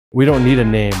We don't need a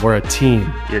name. We're a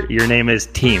team. Your name is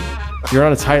Team. You're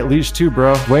on a tight leash too,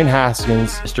 bro. Dwayne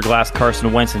Haskins. Mr. Glass,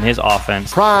 Carson Wentz and his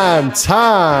offense. Prime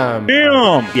time.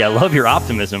 Damn. Yeah, I love your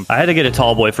optimism. I had to get a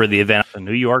tall boy for the event. The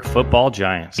New York Football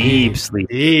Giants. Deep sleep.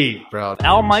 Deep, bro.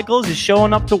 Al Michaels is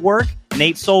showing up to work.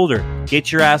 Nate Solder, get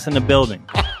your ass in the building.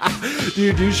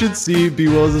 Dude, you should see B.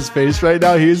 Wills' face right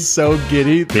now. He is so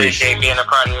giddy. Appreciate being a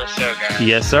part of your show, guys.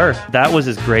 Yes, sir. That was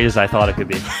as great as I thought it could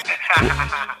be.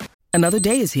 Another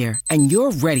day is here, and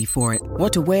you're ready for it.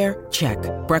 What to wear? Check.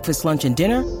 Breakfast, lunch, and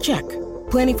dinner? Check.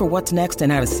 Planning for what's next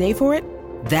and how to save for it?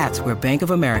 That's where Bank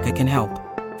of America can help.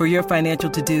 For your financial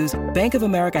to-dos, Bank of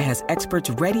America has experts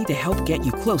ready to help get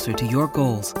you closer to your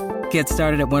goals. Get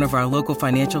started at one of our local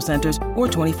financial centers or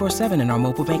 24/7 in our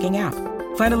mobile banking app.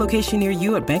 Find a location near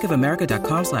you at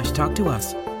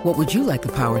bankofamerica.com/talktous. What would you like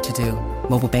the power to do?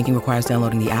 Mobile banking requires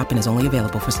downloading the app and is only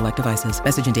available for select devices.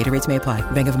 Message and data rates may apply.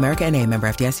 Bank of America N.A., member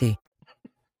FDIC.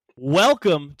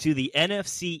 Welcome to the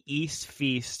NFC East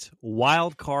Feast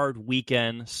Wild Card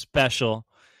Weekend Special.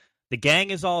 The gang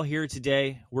is all here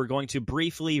today. We're going to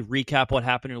briefly recap what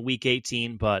happened in Week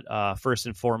 18, but first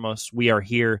and foremost, we are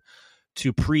here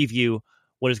to preview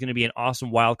what is going to be an awesome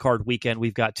wild card weekend.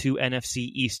 We've got two NFC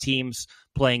East teams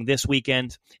playing this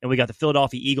weekend, and we got the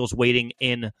Philadelphia Eagles waiting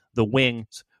in the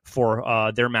wings for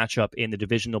their matchup in the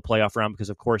divisional playoff round because,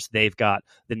 of course, they've got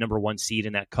the number one seed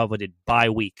in that coveted bye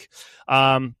week.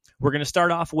 We're going to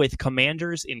start off with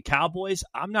Commanders and Cowboys.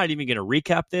 I'm not even going to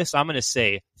recap this. I'm going to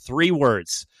say three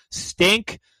words: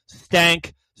 stink,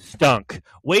 stank, stunk.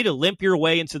 Way to limp your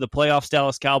way into the playoffs,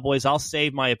 Dallas Cowboys. I'll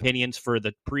save my opinions for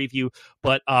the preview.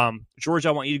 But, George,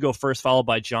 I want you to go first, followed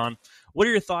by John. What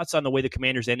are your thoughts on the way the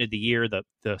Commanders ended the year,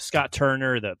 the Scott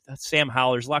Turner, the Sam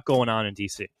Howell? There's a lot going on in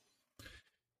D.C.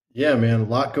 Yeah, man, a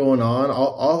lot going on.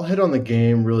 I'll hit on the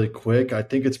game really quick. I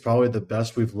think it's probably the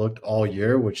best we've looked all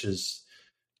year, which is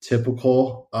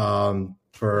typical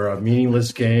for a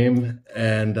meaningless game.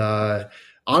 And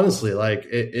honestly, like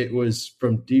it was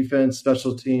from defense,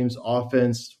 special teams,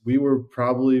 offense. We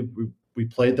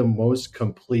played the most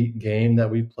complete game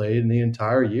that we played in the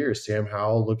entire year. Sam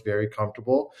Howell looked very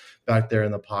comfortable back there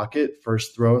in the pocket.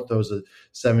 First throw, throws a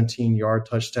 17-yard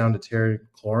touchdown to Terry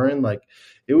McLaurin. Like,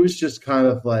 it was just kind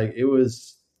of like,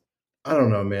 I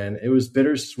don't know, man. It was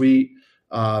bittersweet.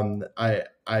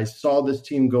 I saw this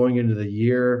team going into the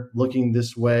year looking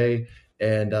this way,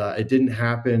 and it didn't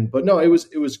happen. But no, it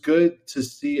was good to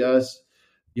see us,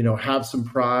 have some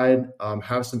pride,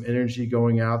 have some energy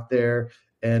going out there,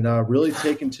 and really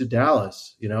taken to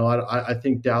Dallas. I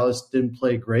think Dallas didn't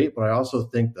play great, but I also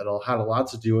think that it had a lot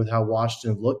to do with how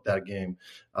Washington looked that game.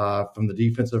 From the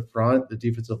defensive front, the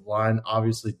defensive line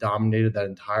obviously dominated that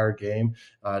entire game.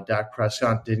 Dak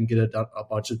Prescott didn't get a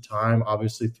bunch of time,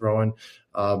 obviously throwing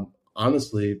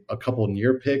honestly a couple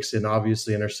near picks and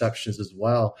obviously interceptions as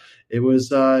well. It was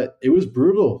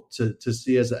brutal to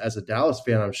see as a Dallas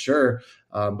fan, I'm sure.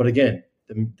 But again,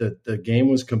 the game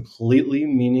was completely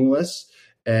meaningless.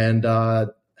 And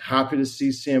happy to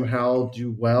see Sam Howell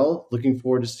do well. Looking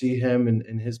forward to see him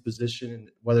in his position,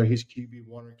 and whether he's QB1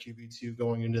 or QB2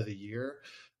 going into the year.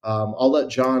 I'll let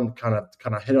John kind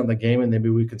of hit on the game, and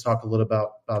maybe we can talk a little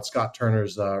about Scott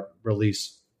Turner's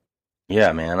release.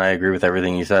 Yeah, man, I agree with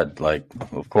everything you said. Like,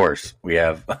 of course, we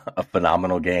have a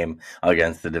phenomenal game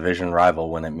against the division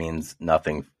rival when it means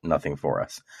nothing for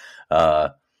us.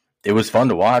 It was fun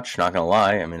to watch, not going to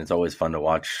lie. I mean, it's always fun to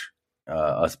watch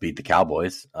us beat the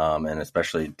Cowboys, and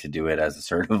especially to do it as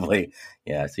assertively.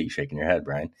 Yeah, I see you shaking your head,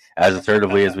 Brian. As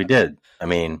assertively as we did. I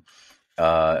mean,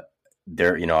 I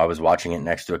was watching it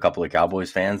next to a couple of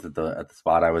Cowboys fans at the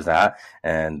spot I was at,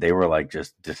 and they were like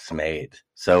just dismayed,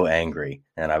 so angry,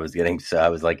 and I was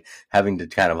like having to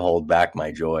kind of hold back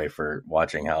my joy for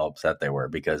watching how upset they were,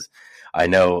 because I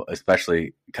know,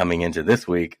 especially coming into this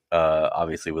week,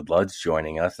 obviously with Luds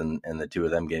joining us and the two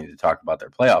of them getting to talk about their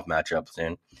playoff matchup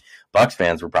soon, Bucs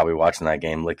fans were probably watching that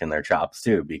game licking their chops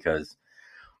too, because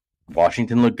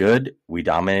Washington looked good. We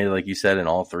dominated, like you said, in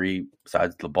all three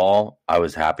sides of the ball. I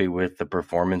was happy with the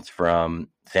performance from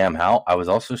Sam Howell. I was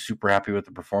also super happy with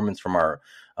the performance from our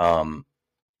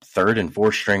third and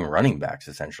fourth string running backs,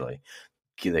 essentially.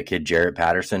 The kid Jarrett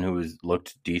Patterson, who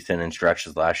looked decent in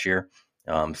stretches last year,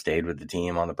 stayed with the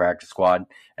team on the practice squad.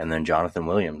 And then Jonathan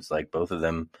Williams, like both of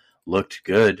them looked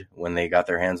good when they got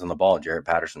their hands on the ball. Jarrett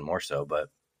Patterson more so, but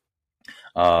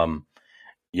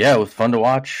yeah, it was fun to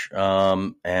watch,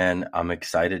 and I'm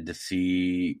excited to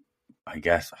see. I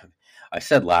guess I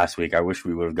said last week I wish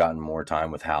we would have gotten more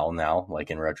time with Hal now,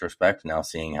 like in retrospect, now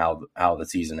seeing how the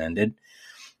season ended.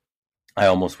 I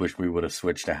almost wish we would have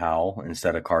switched to Hal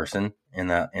instead of Carson in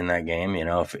that game.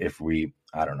 If we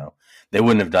I don't know. They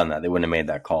wouldn't have done that. They wouldn't have made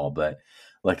that call. But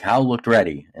like Howell looked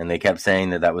ready, and they kept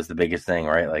saying that was the biggest thing,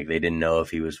 right? Like they didn't know if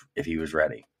he was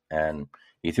ready, and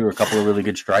he threw a couple of really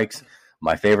good strikes.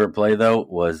 My favorite play though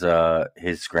was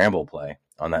his scramble play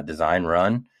on that design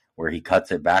run where he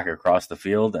cuts it back across the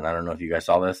field, and I don't know if you guys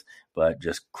saw this, but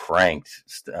just cranked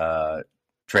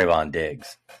Trayvon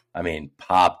Diggs. I mean,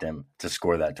 popped him to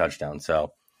score that touchdown.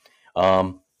 So,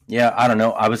 yeah, I don't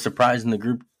know. I was surprised in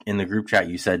the group chat.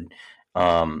 You said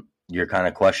you're kind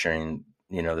of questioning,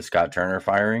 the Scott Turner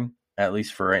firing, at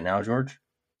least for right now, George.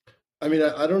 I mean,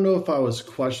 I don't know if I was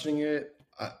questioning it.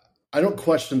 I don't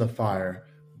question the fire,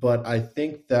 but I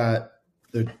think that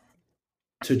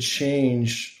to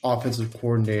change offensive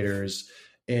coordinators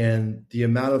and the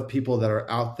amount of people that are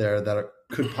out there that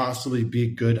could possibly be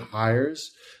good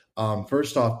hires,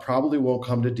 first off, probably won't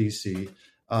come to DC.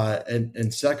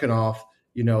 And second off,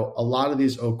 a lot of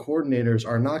these coordinators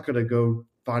are not going to go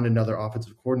find another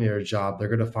offensive coordinator job. They're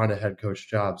going to find a head coach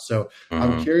job. So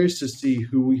I'm curious to see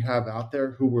who we have out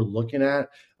there, who we're looking at.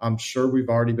 I'm sure we've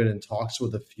already been in talks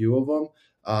with a few of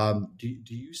them.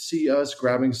 Do you see us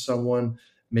grabbing someone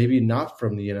maybe not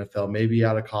from the NFL, maybe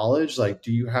out of college? Like,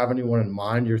 do you have anyone in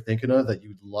mind you're thinking of that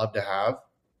you'd love to have?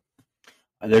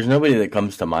 There's nobody that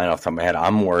comes to mind off the top of my head.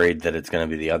 I'm worried that it's going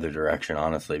to be the other direction,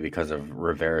 honestly, because of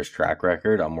Rivera's track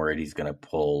record. I'm worried he's going to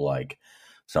pull like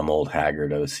some old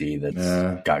haggard OC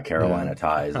that's got Carolina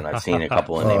ties. And I've seen a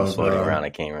couple of names floating around. I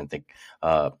can't even think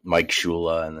Mike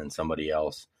Shula and then somebody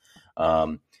else.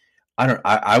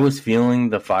 I was feeling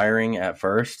the firing at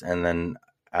first, and then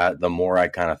the more I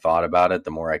kind of thought about it,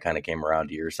 the more I kind of came around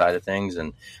to your side of things.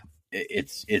 And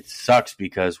it sucks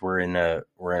because we're in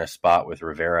a spot with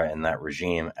Rivera and that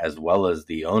regime, as well as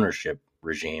the ownership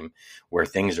regime, where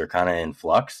things are kind of in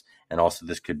flux. And also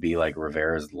this could be like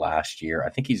Rivera's last year. I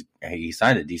think he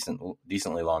signed a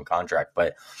decently long contract,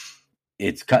 but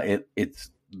it's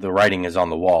the writing is on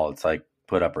the wall. It's like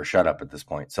put up or shut up at this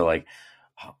point. So like,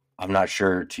 I'm not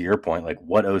sure, to your point, like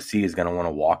what OC is going to want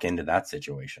to walk into that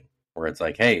situation where it's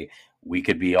like, hey, we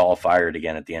could be all fired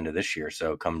again at the end of this year,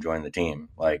 so come join the team.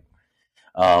 Like,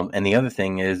 and the other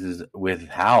thing is with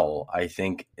Howell, I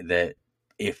think that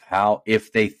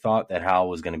if they thought that Howell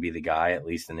was going to be the guy, at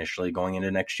least initially going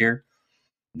into next year,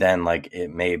 then like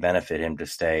it may benefit him to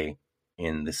stay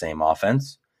in the same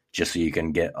offense just so you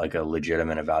can get like a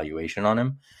legitimate evaluation on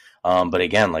him. But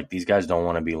again, like these guys don't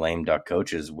want to be lame duck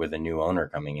coaches with a new owner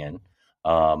coming in.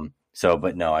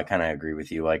 But no, I kind of agree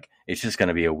with you. Like it's just going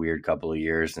to be a weird couple of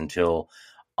years until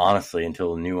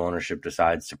new ownership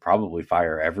decides to probably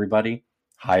fire everybody,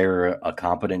 hire a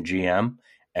competent GM,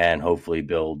 and hopefully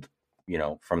build,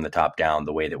 from the top down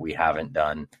the way that we haven't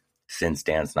done since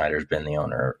Dan Snyder's been the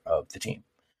owner of the team.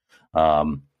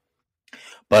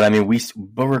 But I mean,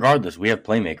 but regardless, we have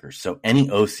playmakers. So any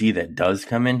OC that does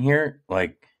come in here,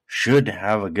 like, should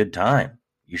have a good time.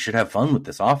 You should have fun with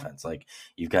this offense. Like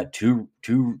you've got two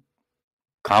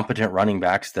competent running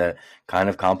backs that kind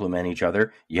of complement each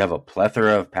other. You have a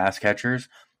plethora of pass catchers,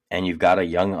 and you've got a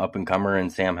young up-and-comer in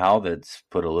Sam Howell that's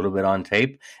put a little bit on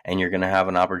tape, and you're going to have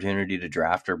an opportunity to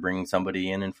draft or bring somebody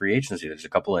in free agency. There's a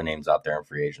couple of names out there in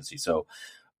free agency. So,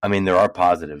 I mean, there are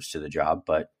positives to the job,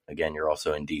 but again, you're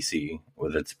also in DC,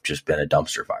 where it's just been a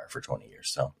dumpster fire for 20 years.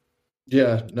 So,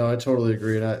 yeah, no, I totally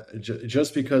agree. And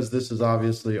just because this is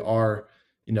obviously our,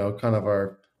 kind of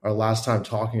our last time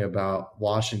talking about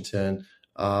Washington,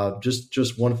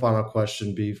 just one final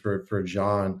question, B, for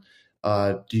John.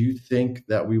 Do you think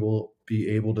that we will be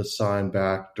able to sign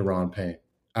back Daron Payne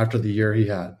after the year he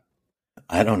had?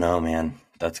 I don't know, man.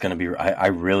 That's going to be, I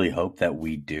really hope that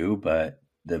we do, but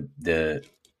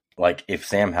if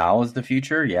Sam Howell is the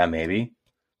future, yeah, maybe.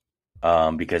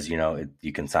 Because,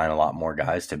 you can sign a lot more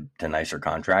guys to nicer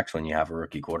contracts when you have a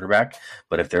rookie quarterback.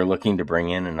 But if they're looking to bring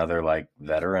in another like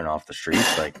veteran off the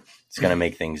streets, like it's going to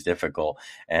make things difficult.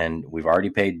 And we've already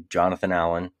paid Jonathan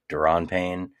Allen. Daron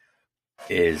Payne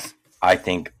is, I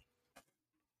think,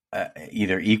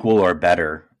 either equal or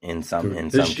better in some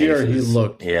cases. This year he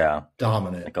looked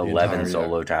dominant, like 11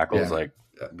 solo tackles,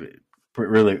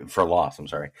 really for loss. I'm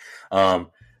sorry.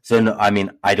 So no, I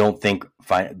mean, I don't think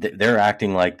they're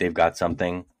acting like they've got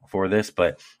something for this,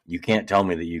 but you can't tell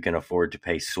me that you can afford to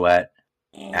pay Sweat,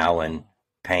 Allen,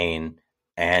 Payne,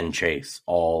 and Chase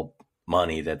all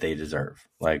money that they deserve.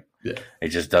 Like it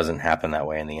just doesn't happen that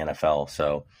way in the NFL.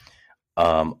 So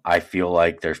I feel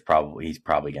like he's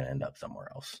probably going to end up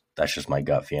somewhere else. That's just my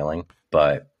gut feeling,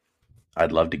 but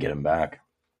I'd love to get him back.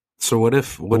 So what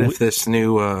if this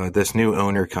new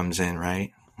owner comes in,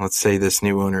 right? Let's say this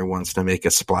new owner wants to make a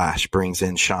splash, brings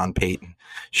in Sean Payton.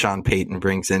 Sean Payton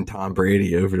brings in Tom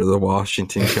Brady over to the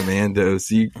Washington Commandos.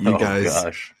 You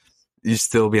guys, You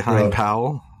still behind Bro.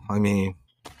 Powell? I mean,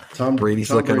 Tom Brady's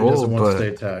Brady looking doesn't old, want but to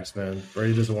stay taxed, man.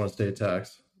 Brady doesn't want to stay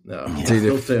taxed. No, Dude,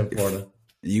 he'll if- stay in Florida.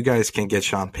 you guys can get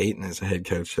Sean Payton as a head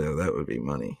coach, though. That would be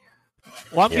money.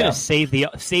 Well, I'm Yeah. going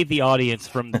to save the audience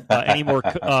from any more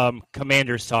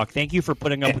Commanders talk. Thank you for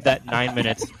putting up with that 9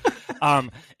 minutes.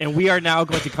 And we are now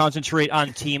going to concentrate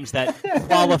on teams that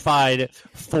qualified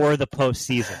for the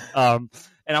postseason.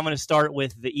 And I'm going to start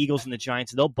with the Eagles and the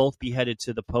Giants. They'll both be headed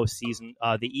to the postseason.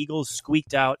 The Eagles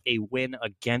squeaked out a win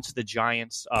against the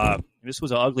Giants. This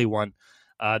was an ugly one.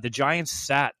 The Giants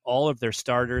sat all of their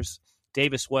starters: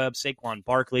 Davis Webb, Saquon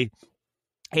Barkley,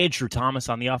 Andrew Thomas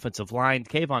on the offensive line,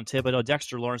 Kayvon Thibodeau,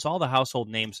 Dexter Lawrence. All the household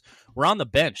names were on the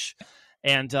bench.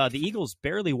 And the Eagles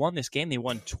barely won this game. They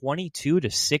won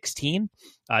 22-16.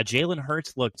 Jalen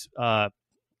Hurts looked a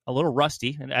little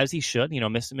rusty, and as he should,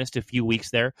 missed a few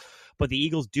weeks there. But the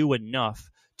Eagles do enough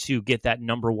to get that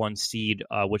number one seed,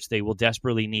 which they will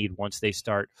desperately need once they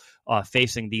start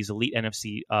facing these elite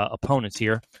NFC opponents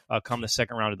here come the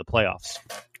second round of the playoffs.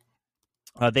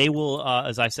 They will,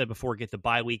 as I said before, get the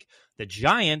bye week. The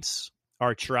Giants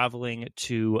are traveling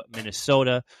to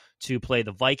Minnesota to play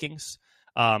the Vikings.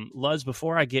 Luz,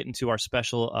 before I get into our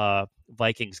special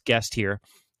Vikings guest here,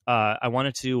 I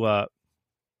wanted to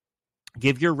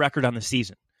give your record on the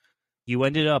season. You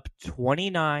ended up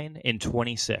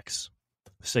 29-26.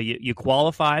 So you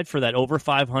qualified for that over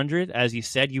 500, as you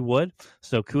said you would.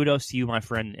 So kudos to you, my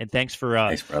friend, and thanks for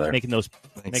Thanks, brother. making those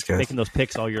making those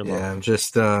picks all year long. Yeah, I'm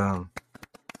just.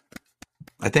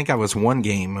 I think I was one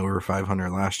game over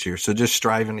 500 last year, so just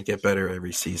striving to get better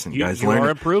every season, guys. You are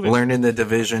improving. Learning the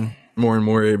division more and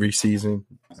more every season.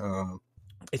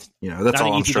 It's that's not all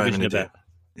an I'm easy striving division to to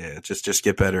do. Yeah, just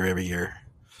get better every year.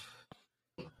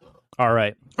 All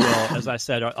right. Well, as I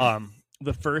said,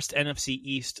 the first NFC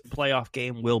East playoff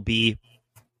game will be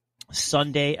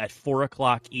Sunday at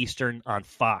 4:00 Eastern on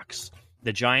Fox.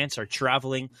 The Giants are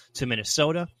traveling to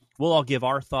Minnesota. We'll all give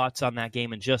our thoughts on that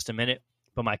game in just a minute.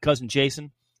 But my cousin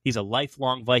Jason, he's a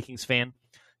lifelong Vikings fan.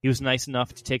 He was nice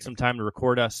enough to take some time to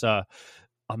record us a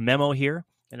memo here,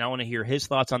 and I want to hear his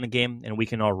thoughts on the game, and we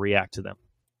can all react to them.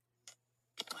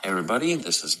 Hey everybody,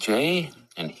 this is Jay,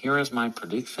 and here is my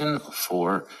prediction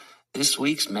for this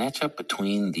week's matchup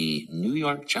between the New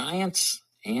York Giants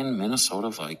and Minnesota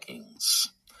Vikings.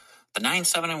 The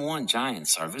 9-7-1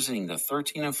 Giants are visiting the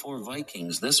 13-4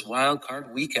 Vikings this wild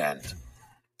card weekend.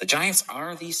 The Giants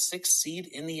are the 6th seed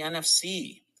in the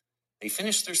NFC. They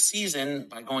finished their season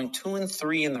by going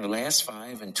 2-3 in their last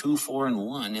 5 and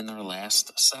 2-4-1 in their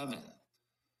last 7.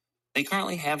 They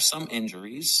currently have some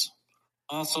injuries.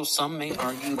 Also, some may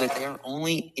argue that they are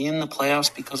only in the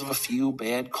playoffs because of a few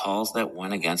bad calls that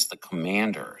went against the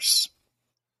Commanders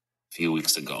a few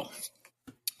weeks ago.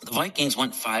 The Vikings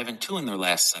went 5-2 in their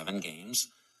last 7 games.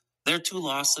 Their 2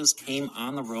 losses came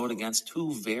on the road against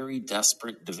 2 very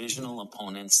desperate divisional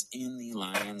opponents in the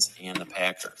Lions and the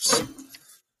Packers.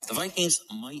 The Vikings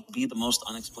might be the most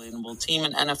unexplainable team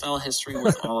in NFL history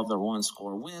with all of their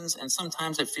one-score wins, and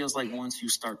sometimes it feels like once you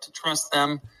start to trust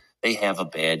them, they have a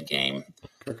bad game.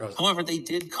 However, they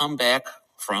did come back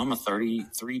from a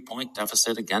 33-point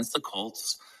deficit against the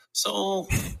Colts, so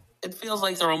it feels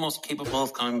like they're almost capable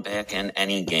of coming back in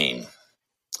any game.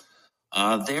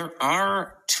 There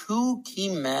are 2 key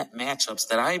matchups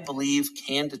that I believe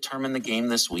can determine the game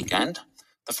this weekend.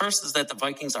 The first is that the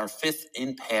Vikings are 5th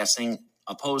in passing,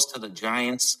 opposed to the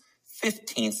Giants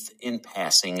 15th in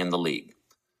passing in the league.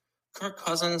 Kirk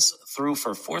Cousins threw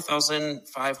for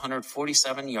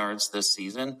 4,547 yards this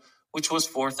season, which was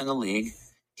 4th in the league.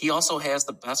 He also has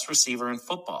the best receiver in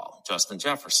football, Justin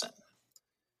Jefferson.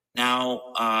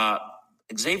 Now,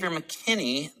 Xavier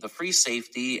McKinney, the free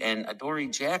safety, and Adoree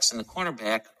Jackson, the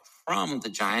cornerback from the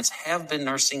Giants, have been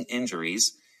nursing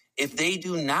injuries. If they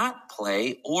do not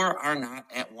play or are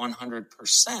not at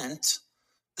 100%,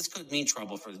 this could mean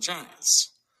trouble for the Giants.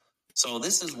 So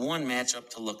this is one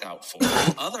matchup to look out for.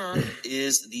 The other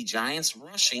is the Giants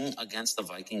rushing against the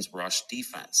Vikings rush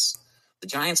defense. The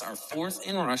Giants are 4th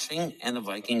in rushing, and the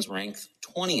Vikings rank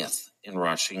 20th in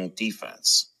rushing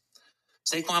defense.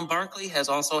 Saquon Barkley has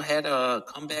also had a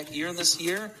comeback year this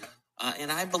year,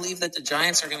 and I believe that the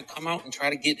Giants are going to come out and try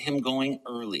to get him going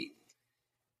early.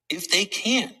 If they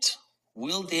can't,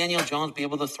 will Daniel Jones be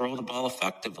able to throw the ball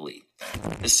effectively?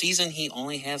 This season, he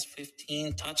only has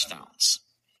 15 touchdowns.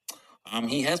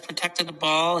 He has protected the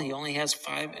ball. He only has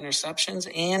 5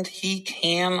 interceptions, and he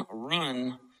can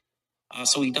run.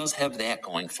 So he does have that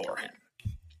going for him.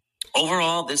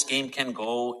 Overall, this game can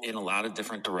go in a lot of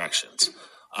different directions.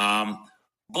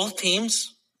 Both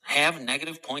teams have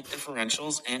negative point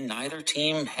differentials, and neither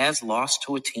team has lost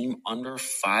to a team under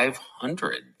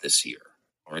 500 this year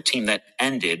or a team that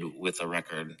ended with a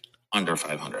record under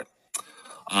 500.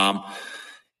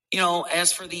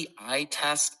 As for the eye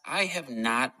test, I have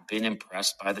not been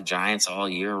impressed by the Giants all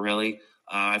year, really.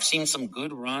 I've seen some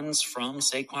good runs from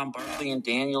Saquon Barkley and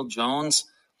Daniel Jones,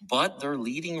 but their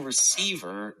leading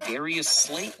receiver, Darius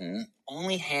Slayton,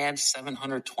 only had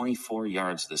 724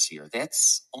 yards this year.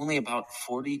 That's only about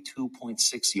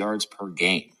 42.6 yards per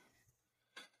game.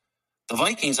 The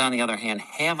Vikings, on the other hand,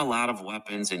 have a lot of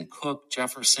weapons in Cook,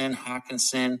 Jefferson,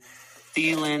 Hockenson,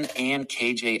 Thielen, and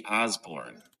KJ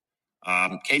Osborne.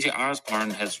 KJ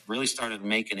Osborne has really started to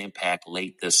make an impact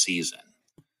late this season.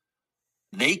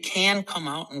 They can come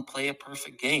out and play a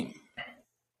perfect game.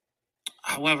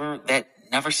 However, that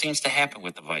never seems to happen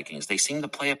with the Vikings. They seem to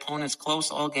play opponents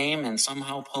close all game and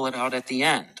somehow pull it out at the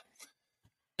end.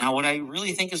 Now, what I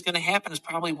really think is going to happen is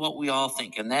probably what we all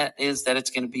think, and that is that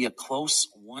it's going to be a close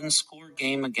one-score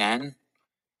game again.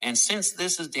 And since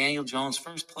this is Daniel Jones'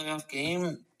 first playoff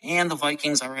game and the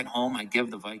Vikings are at home, I give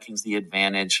the Vikings the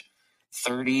advantage,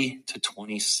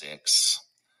 30-26.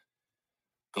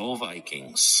 Go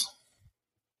Vikings.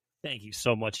 Thank you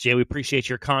so much, Jay. We appreciate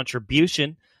your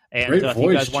contribution. And great if voice,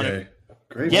 you guys Jay.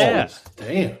 Great yeah. voice.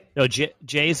 Damn. No,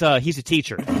 Jay's he's a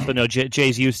teacher, so no,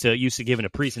 Jay's used to giving a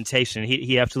presentation.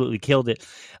 He absolutely killed it.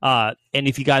 And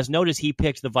if you guys notice, he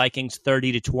picked the Vikings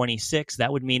 30-26.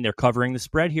 That would mean they're covering the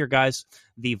spread here, guys.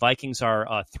 The Vikings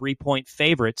are 3-point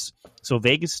favorites, so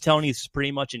Vegas is telling you this is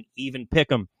pretty much an even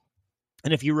pick 'em.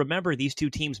 And if you remember, these two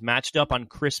teams matched up on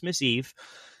Christmas Eve.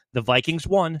 The Vikings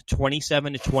won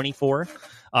 27-24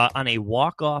 on a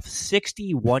walk-off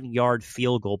 61-yard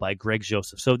field goal by Greg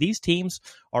Joseph. So these teams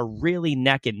are really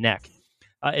neck and neck.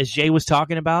 As Jay was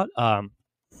talking about, the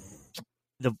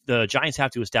Giants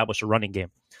have to establish a running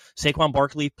game. Saquon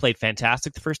Barkley played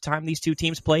fantastic the first time these two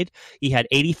teams played. He had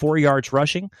 84 yards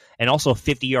rushing and also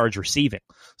 50 yards receiving.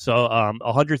 So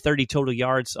 130 total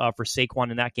yards for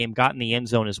Saquon in that game, got in the end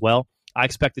zone as well. I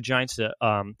expect the Giants to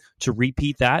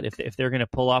repeat that if they're going to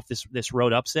pull off this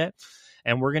road upset.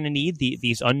 And we're going to need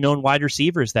these unknown wide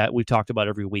receivers that we've talked about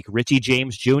every week, Richie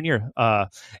James Jr.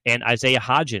 And Isaiah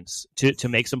Hodgins to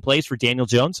make some plays for Daniel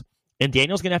Jones. And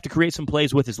Daniel's going to have to create some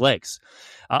plays with his legs.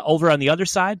 Over on the other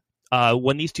side,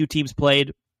 when these two teams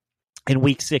played in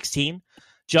Week 16,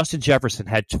 Justin Jefferson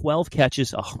had 12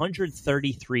 catches,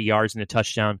 133 yards and a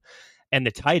touchdown. And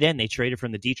the tight end they traded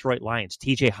from the Detroit Lions,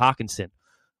 TJ Hockenson,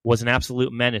 was an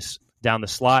absolute menace down the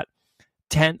slot.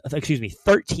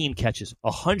 13 catches,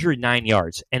 109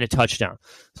 yards, and a touchdown.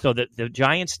 So the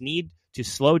Giants need to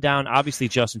slow down, obviously,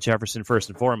 Justin Jefferson first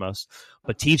and foremost,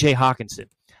 but TJ Hockenson.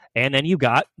 And then you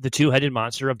got the two-headed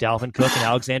monster of Dalvin Cook and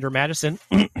Alexander Mattison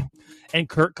and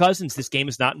Kirk Cousins. This game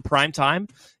is not in prime time.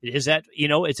 It is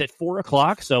it's at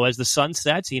 4:00. So as the sun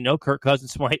sets, Kirk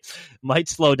Cousins might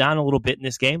slow down a little bit in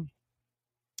this game.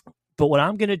 But what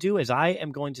I'm going to do is I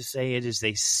am going to say it is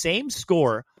the same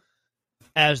score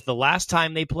as the last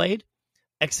time they played,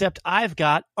 except I've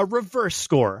got a reverse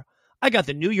score. I got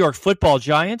the New York Football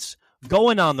Giants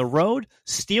going on the road,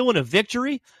 stealing a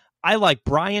victory. I like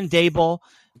Brian Daboll.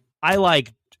 I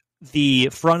like the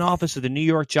front office of the New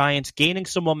York Giants gaining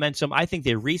some momentum. I think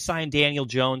they re-sign Daniel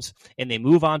Jones, and they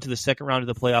move on to the second round of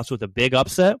the playoffs with a big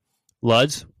upset.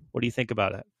 Luds, what do you think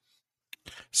about it?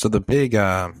 So the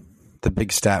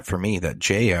big stat for me that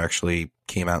Jay actually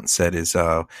came out and said is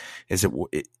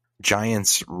it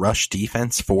Giants rush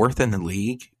defense 4th in the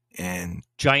league and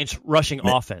Giants rushing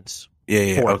offense.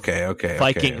 Yeah.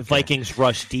 Okay. Vikings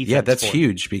rush defense. Yeah, that's 4th.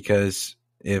 huge because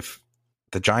if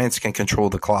the Giants can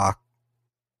control the clock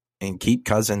and keep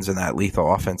Cousins and that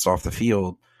lethal offense off the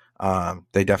field,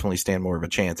 they definitely stand more of a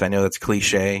chance. I know that's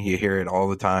cliche. You hear it all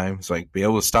the time. It's like be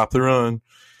able to stop the run,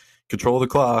 control the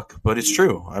clock, but it's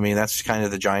true. I mean, that's kind of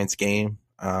the Giants game.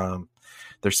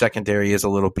 Their secondary is a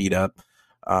little beat up.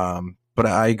 But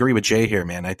I agree with Jay here,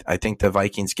 man. I think the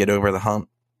Vikings get over the hump.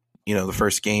 The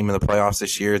first game in the playoffs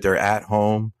this year, they're at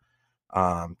home.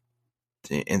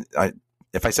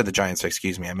 If I said the Giants,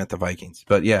 excuse me, I meant the Vikings.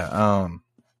 But yeah,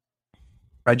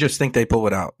 I just think they pull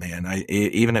it out, man.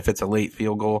 Even if it's a late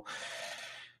field goal,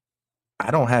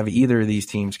 I don't have either of these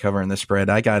teams covering the spread.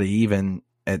 I got it even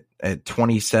at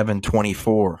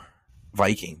 27-24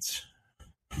 Vikings.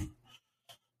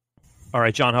 All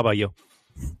right, John, how about you?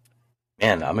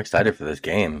 Man, I'm excited for this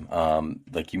game.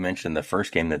 Like you mentioned, the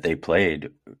first game that they played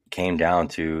came down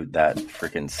to that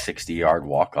freaking 60-yard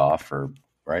walk-off,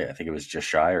 right? I think it was just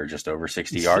shy or just over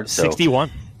 60 yards. 61,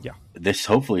 so yeah. This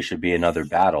hopefully should be another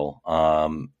battle.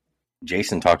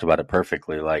 Jason talked about it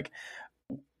perfectly. Like,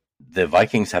 the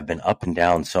Vikings have been up and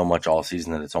down so much all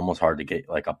season that it's almost hard to get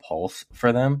like a pulse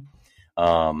for them.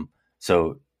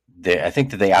 So I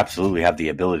think that they absolutely have the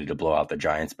ability to blow out the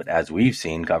Giants, but as we've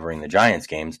seen covering the Giants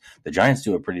games, the Giants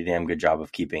do a pretty damn good job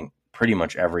of keeping pretty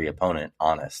much every opponent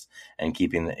honest and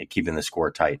keeping the score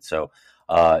tight. So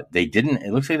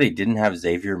it looks like they didn't have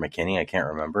Xavier McKinney. I can't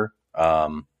remember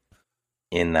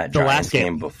in that Giants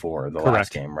game before the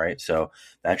last game, right? So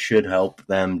that should help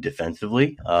them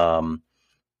defensively.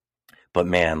 But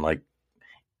man, like,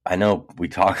 I know we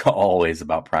talk always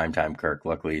about primetime Kirk.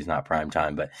 Luckily, he's not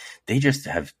primetime, but they just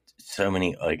have so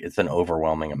many, like, it's an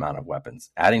overwhelming amount of weapons.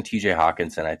 Adding TJ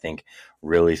Hawkinson, I think,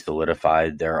 really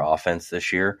solidified their offense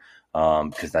this year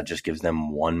because that just gives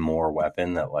them one more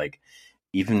weapon that, like,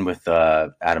 even with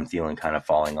Adam Thielen kind of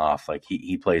falling off, like,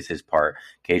 he plays his part.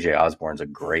 KJ Osborne's a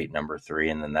great number 3,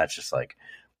 and then that's just like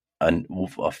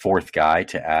a fourth guy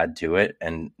to add to it.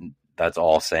 And that's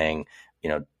all saying, you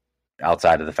know,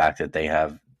 outside of the fact that they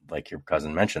have, like your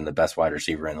cousin mentioned, the best wide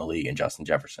receiver in the league in Justin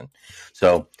Jefferson.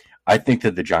 So I think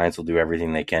that the Giants will do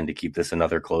everything they can to keep this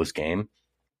another close game.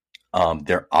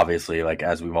 They're obviously, like,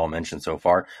 as we've all mentioned so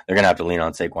far, they're going to have to lean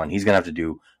on Saquon. He's going to have to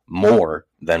do more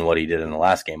than what he did in the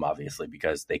last game, obviously,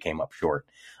 because they came up short.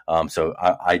 So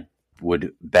I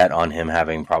would bet on him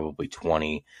having probably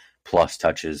 20 plus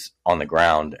touches on the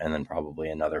ground and then probably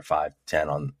another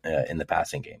 5-10 in the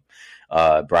passing game.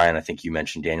 Brian, I think you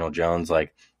mentioned Daniel Jones,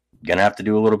 like, going to have to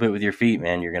do a little bit with your feet,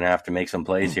 man. You're going to have to make some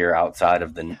plays here outside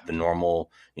of the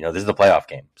normal, you know, this is the playoff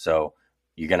game. So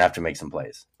you're going to have to make some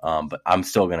plays. But I'm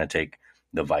still going to take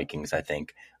the Vikings, I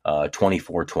think,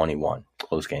 24-21,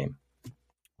 close game.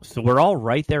 So we're all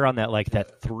right there on that, like,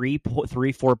 that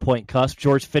 3-4 point cusp.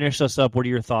 George, finish us up. What are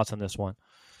your thoughts on this one?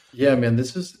 Yeah, man,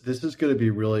 this is going to be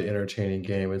a really entertaining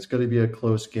game. It's going to be a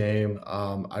close game.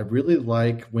 I really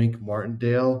like Wink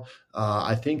Martindale.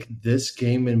 I think this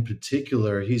game in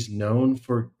particular, he's known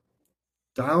for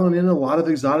dialing in a lot of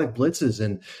exotic blitzes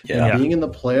and being in the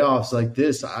playoffs like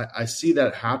this. I see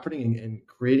that happening and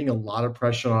creating a lot of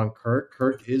pressure on Kirk.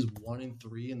 Kirk is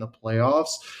 1-3 in the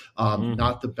playoffs.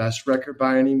 Not the best record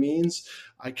by any means.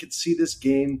 I could see this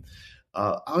game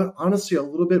honestly a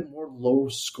little bit more low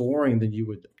scoring than you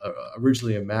would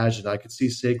originally imagine. I could see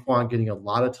Saquon getting a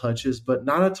lot of touches, but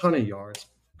not a ton of yards,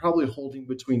 probably holding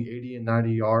between 80 and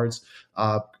 90 yards.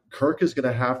 Kirk is going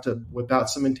to have to whip out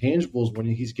some intangibles when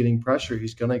he's getting pressure.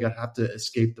 He's going to have to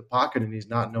escape the pocket, and he's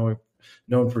not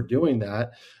known for doing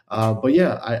that. But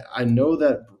yeah, I know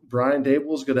that Brian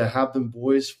Daboll is going to have them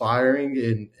boys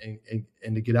firing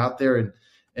and to get out there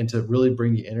and to really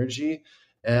bring the energy.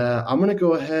 I'm going to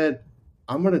go ahead.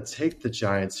 I'm going to take the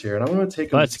Giants here, and I'm going to take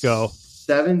them. Let's go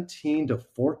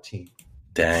 17-14.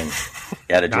 Dang.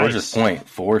 Yeah, to George's point,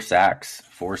 4 sacks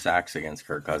against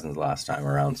Kirk Cousins last time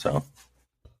around. So,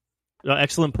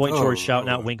 excellent point, George. Shouting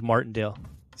out Wink Martindale.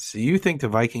 So you think the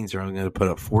Vikings are going to put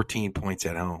up 14 points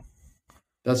at home?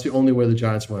 That's the only way the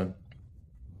Giants win.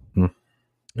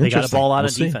 They got a ball out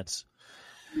of defense.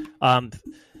 I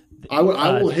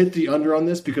will hit the under on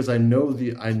this because I know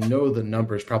the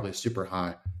number is probably super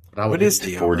high. But what is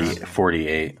the 48?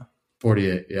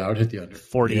 48. Yeah, I would hit the under.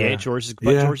 48. Yeah.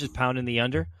 George is pounding the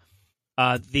under.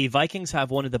 The Vikings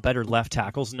have one of the better left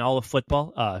tackles in all of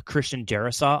football, Christian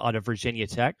Darrisaw out of Virginia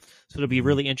Tech. So it'll be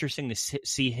really interesting to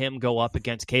see him go up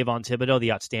against Kayvon Thibodeau,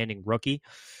 the outstanding rookie.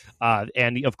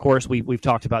 And, of course, we've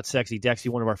talked about Sexy Dexy,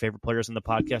 one of our favorite players in the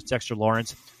podcast, Dexter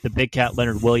Lawrence, the Big Cat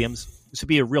Leonard Williams. This would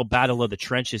be a real battle of the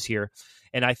trenches here.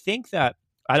 And I think that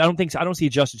I don't see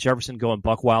Justin Jefferson going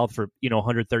buck wild for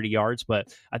 130 yards, but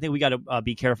I think we got to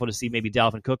be careful to see maybe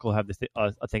Dalvin Cook will have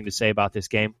a thing to say about this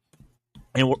game.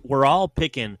 And we're all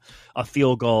picking a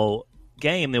field goal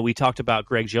game that we talked about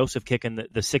Greg Joseph kicking the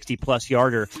 60-plus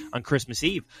yarder on Christmas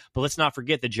Eve. But let's not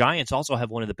forget the Giants also have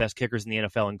one of the best kickers in the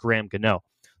NFL in Graham Gano.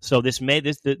 So this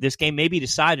game may be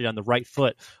decided on the right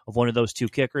foot of one of those two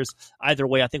kickers. Either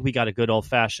way, I think we got a good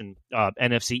old-fashioned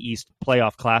NFC East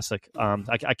playoff classic.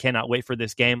 I cannot wait for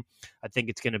this game. I think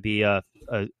it's going to be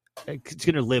it's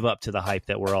going to live up to the hype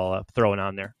that we're all throwing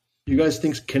on there. You guys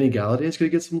think Kenny Galladay is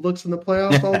going to get some looks in the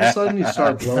playoffs all of a sudden? You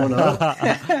start blowing up.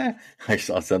 I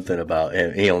saw something about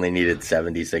him. He only needed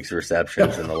 76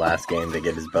 receptions in the last game to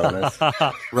get his bonus.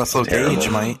 Russell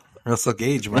Gage might.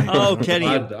 Oh, Kenny.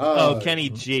 Kenny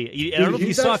G. I don't know if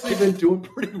you saw. He's actually been doing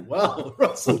pretty well,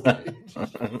 Russell Gage.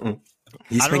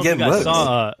 He's been getting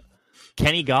looks.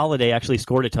 Kenny Galladay actually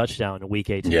scored a touchdown in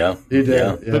Week 18. Yeah, he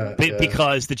did. Yeah.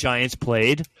 Because the Giants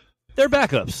played their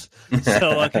backups.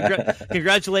 So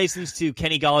congratulations to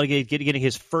Kenny Galladay getting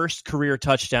his first career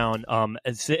touchdown and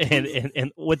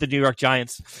with the New York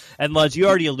Giants. And Luz, you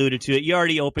already alluded to it. You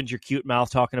already opened your cute mouth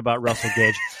talking about Russell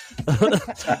Gage.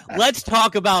 Let's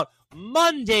talk about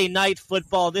Monday Night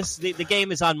Football. The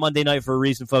game is on Monday night for a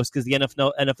reason, folks, because the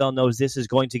NFL knows this is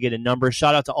going to get a number.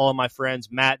 Shout out to all of my friends,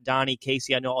 Matt, Donnie,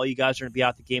 Casey. I know all you guys are going to be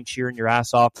out the game cheering your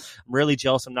ass off. I'm really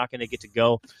jealous I'm not going to get to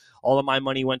go. All of my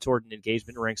money went toward an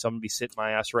engagement ring, so I'm going to be sitting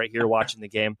my ass right here watching the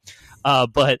game.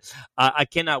 But I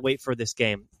cannot wait for this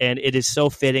game, and it is so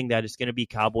fitting that it's going to be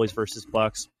Cowboys versus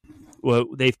Bucks. Well,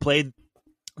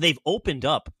 they've opened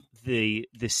up the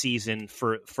season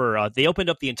for they opened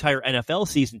up the entire NFL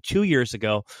season 2 years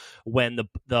ago when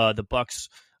the Bucks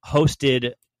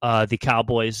hosted the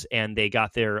Cowboys and they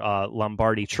got their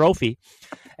Lombardi Trophy,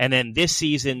 and then this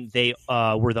season they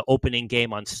were the opening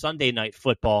game on Sunday Night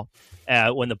Football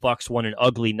when the Bucks won an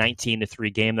ugly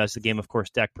 19-3 game. That's the game, of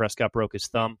course, Dak Prescott broke his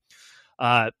thumb.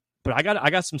 But I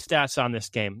got some stats on this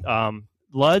game.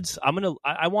 Luds,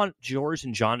 I want George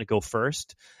and John to go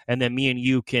first, and then me and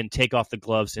you can take off the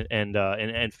gloves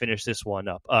and finish this one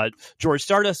up. George,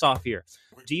 start us off here.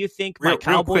 Do you think my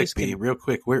Cowboys real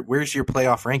quick? Where's your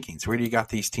playoff rankings? Where do you got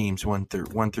these teams 1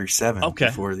 through 7? Okay.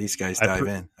 Before these guys dive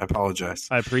in, I apologize.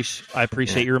 I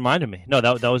appreciate you reminding me. No,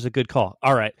 that was a good call.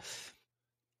 All right.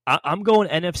 I'm going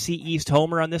NFC East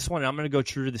homer on this one, and I'm going to go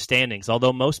true to the standings.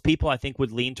 Although most people, I think,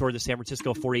 would lean toward the San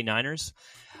Francisco 49ers.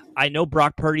 I know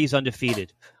Brock Purdy's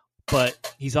undefeated,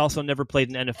 but he's also never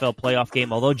played an NFL playoff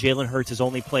game. Although Jalen Hurts has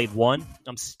only played one,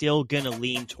 I'm still going to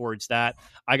lean towards that.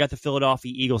 I got the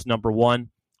Philadelphia Eagles number 1.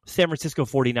 San Francisco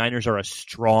 49ers are a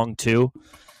strong 2.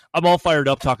 I'm all fired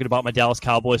up talking about my Dallas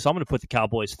Cowboys, so I'm going to put the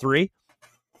Cowboys 3.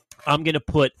 I'm going to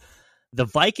put the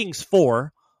Vikings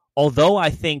 4, although I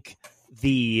think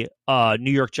the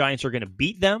New York Giants are going to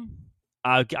beat them.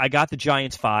 I got the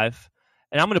Giants 5.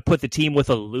 And I'm going to put the team with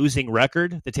a losing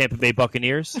record, the Tampa Bay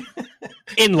Buccaneers,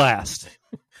 in last.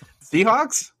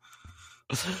 Seahawks?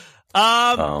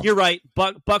 You're right.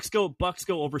 Bucks go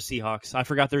over Seahawks. I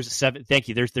forgot there's 7. Thank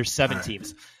you. There's 7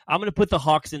 teams. I'm going to put the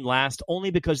Hawks in last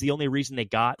only because the only reason they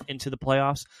got into the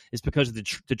playoffs is because the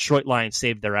Detroit Lions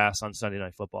saved their ass on Sunday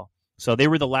Night Football. So they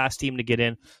were the last team to get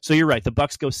in. So you're right. The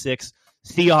Bucks go 6.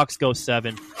 Seahawks go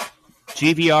 7.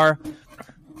 GVR.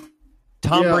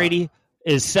 Tom Brady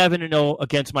is 7-0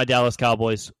 against my Dallas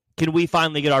Cowboys. Can we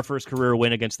finally get our first career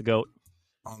win against the GOAT?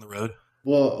 On the road.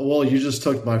 Well, you just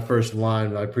took my first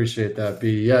line. I appreciate that,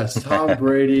 B. Yes, Tom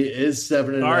Brady is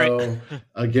 7-0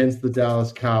 against the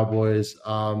Dallas Cowboys.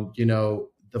 The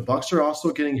Bucs are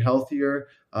also getting healthier.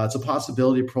 It's a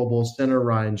possibility Pro Bowl center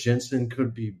Ryan Jensen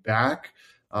could be back.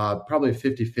 Probably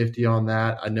 50-50 on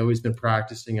that. I know he's been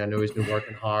practicing. I know he's been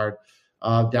working hard.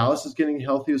 Dallas is getting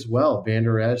healthy as well. Van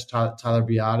Der Esch, Tyler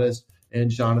Biadasz, and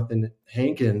Jonathan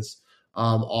Hankins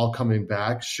all coming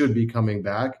back, should be coming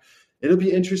back. It'll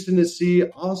be interesting to see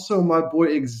also my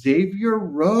boy Xavier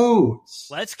Rhodes.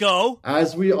 Let's go.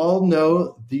 As we all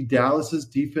know, the Dallas's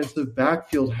defensive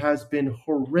backfield has been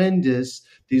horrendous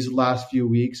these last few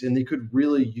weeks, and they could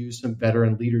really use some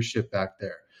veteran leadership back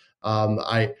there.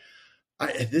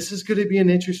 This is going to be an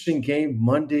interesting game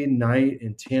Monday night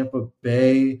in Tampa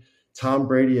Bay. Tom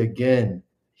Brady again.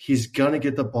 He's going to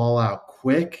get the ball out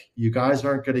quick. You guys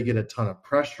aren't going to get a ton of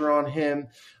pressure on him,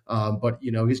 but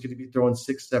he's going to be throwing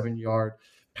 6-7 yard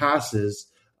passes.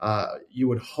 You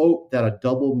would hope that a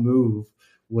double move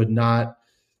would not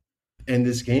end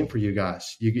this game for you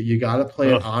guys. You got to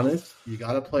play it honest. You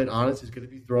got to play it honest. He's going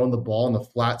to be throwing the ball in the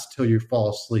flats till you fall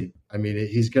asleep. I mean,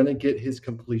 he's going to get his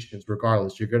completions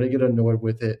regardless. You're going to get annoyed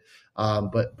with it,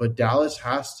 but Dallas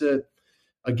has to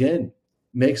again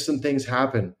make some things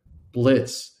happen.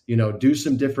 Blitz, do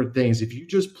some different things. If you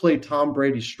just play Tom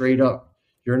Brady straight up,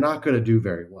 you're not going to do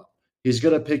very well. He's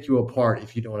going to pick you apart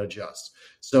if you don't adjust.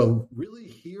 So really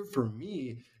here for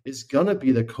me is going to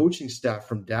be the coaching staff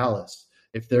from Dallas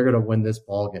if they're going to win this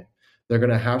ball game. They're going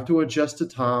to have to adjust to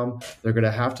Tom. They're going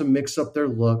to have to mix up their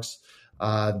looks.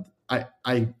 I'm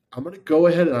going to go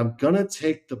ahead and I'm going to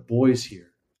take the boys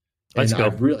here. Let's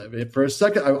go. For a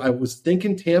second, I was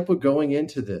thinking Tampa going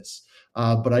into this,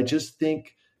 but I just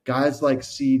think guys like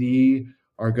CD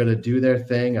are going to do their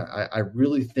thing. I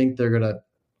really think they're going to,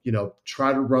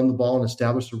 try to run the ball and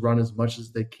establish the run as much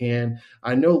as they can.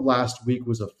 I know last week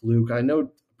was a fluke. I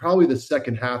know probably the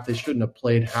second half they shouldn't have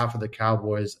played half of the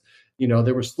Cowboys. They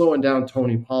were slowing down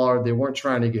Tony Pollard. They weren't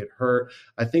trying to get hurt.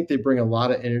 I think they bring a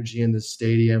lot of energy in this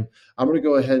stadium. I'm going to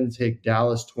go ahead and take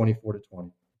Dallas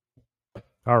 24-20.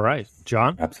 All right,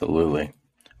 John? Absolutely.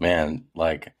 Man,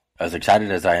 as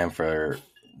excited as I am for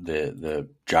the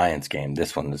Giants game,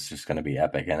 this one is just going to be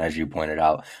epic. And as you pointed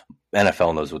out,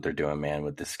 NFL knows what they're doing, man,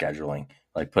 with the scheduling.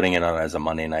 Like putting it on as a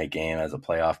Monday night game, as a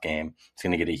playoff game, it's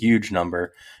going to get a huge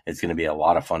number. It's going to be a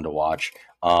lot of fun to watch.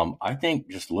 I think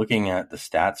just looking at the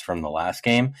stats from the last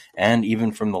game and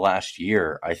even from the last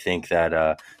year, I think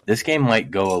that this game might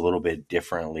go a little bit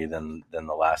differently than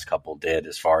the last couple did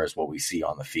as far as what we see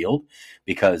on the field.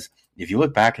 Because if you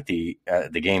look back at the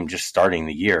game just starting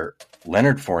the year,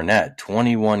 Leonard Fournette,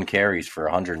 21 carries for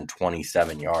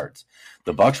 127 yards.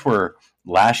 The Bucs were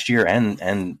last year and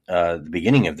the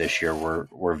beginning of this year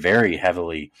were very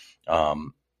heavily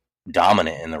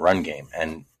dominant in the run game,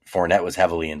 and Fournette was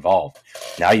heavily involved.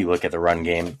 Now you look at the run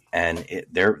game, and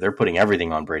they're putting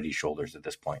everything on Brady's shoulders at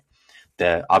this point.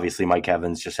 Obviously, Mike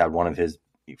Evans just had one of his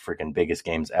freaking biggest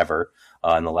games ever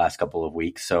in the last couple of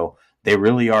weeks, so they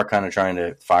really are kind of trying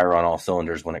to fire on all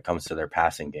cylinders when it comes to their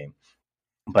passing game.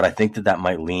 But I think that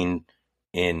might lean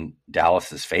in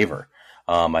Dallas's favor.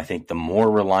 I think the more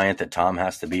reliant that Tom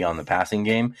has to be on the passing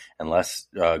game and less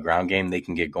ground game they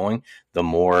can get going, the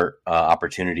more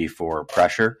opportunity for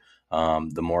pressure,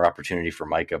 the more opportunity for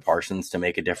Micah Parsons to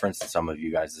make a difference, and some of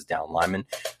you guys as down linemen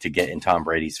to get in Tom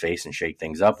Brady's face and shake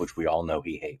things up, which we all know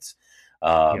he hates.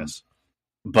 Yes.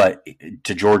 But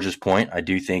to George's point, I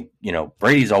do think,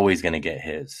 Brady's always going to get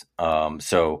his.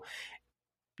 So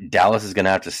Dallas is going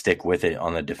to have to stick with it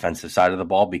on the defensive side of the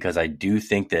ball, because I do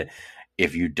think that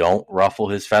if you don't ruffle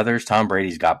his feathers, Tom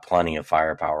Brady's got plenty of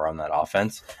firepower on that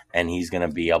offense, and he's going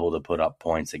to be able to put up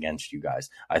points against you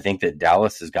guys. I think that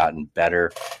Dallas has gotten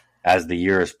better as the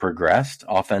year has progressed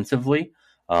offensively.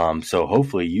 So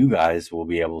hopefully you guys will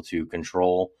be able to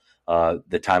control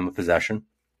the time of possession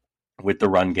with the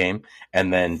run game.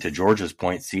 And then to George's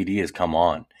point, CD has come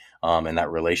on. And that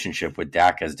relationship with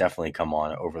Dak has definitely come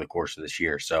on over the course of this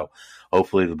year. So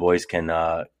hopefully the boys can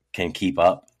keep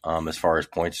up as far as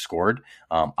points scored.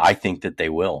 I think that they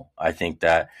will. I think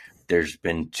that there's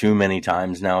been too many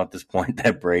times now at this point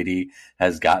that Brady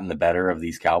has gotten the better of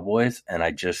these Cowboys. And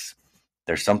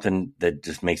there's something that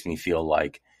just makes me feel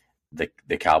like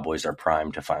the Cowboys are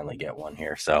primed to finally get one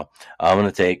here. So I'm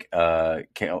going to take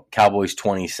Cowboys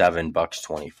 27, Bucs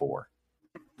 24.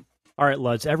 All right,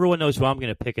 Luds. Everyone knows who I'm going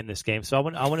to pick in this game, so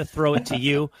I want to throw it to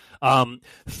you. I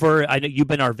know you've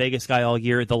been our Vegas guy all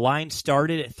year. The line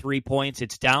started at 3 points.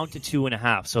 It's down to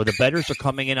 2.5. So the bettors are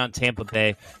coming in on Tampa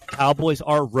Bay. Cowboys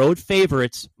are road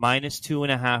favorites, minus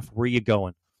 2.5. Where you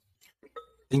going? I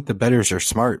think the bettors are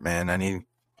smart, man.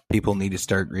 People need to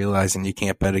start realizing you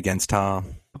can't bet against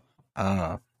Tom.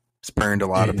 It's burned a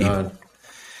lot of people.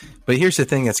 But here's the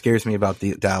thing that scares me about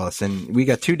Dallas, and we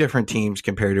got two different teams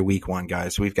compared to week one,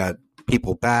 guys. We've got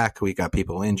people back. We got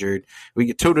people injured. We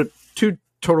get two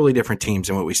totally different teams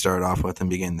than what we started off with and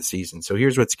beginning the season. So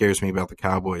here's what scares me about the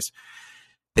Cowboys.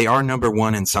 They are number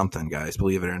one in something, guys,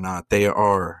 believe it or not. They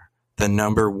are the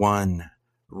number one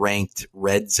ranked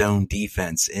red zone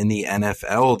defense in the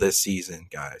NFL this season,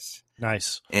 guys.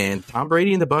 Nice. And Tom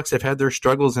Brady and the Bucs have had their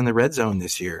struggles in the red zone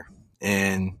this year.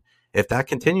 And if that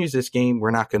continues this game,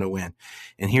 we're not going to win.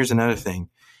 And here's another thing.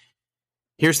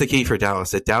 Here's the key for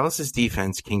Dallas. That Dallas's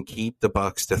defense can keep the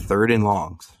Bucs to 3rd and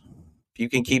longs. If you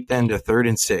can keep them to 3rd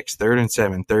and 6, 3rd and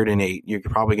 7, 3rd and 8, you're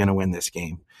probably going to win this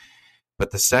game.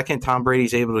 But the second Tom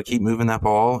Brady's able to keep moving that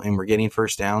ball and we're getting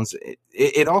first downs,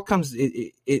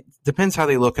 it depends how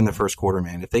they look in the first quarter,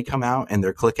 man. If they come out and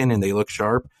they're clicking and they look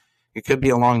sharp, it could be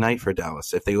a long night for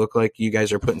Dallas. If they look like you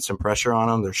guys are putting some pressure on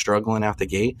them, they're struggling out the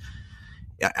gate,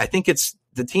 I think it's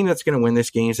the team that's going to win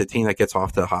this game is the team that gets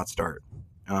off to a hot start.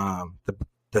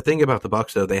 The thing about the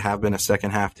Bucs, though, they have been a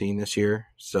second half team this year.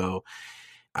 So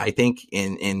I think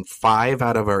in 5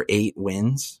 out of our 8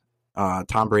 wins,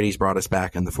 Tom Brady's brought us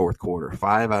back in the fourth quarter.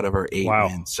 5 out of our 8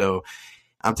 wins. So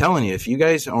I'm telling you, if you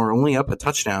guys are only up a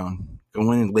touchdown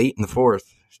going in late in the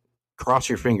fourth, cross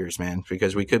your fingers, man,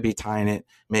 because we could be tying it,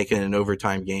 making it an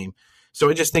overtime game.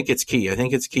 So I just think it's key. I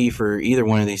think it's key for either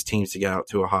one of these teams to get out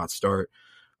to a hot start.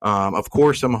 Of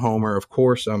course, I'm a homer. Of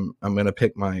course, I'm going to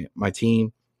pick my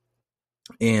team.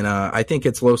 And I think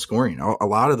it's low scoring. A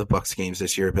lot of the Bucs games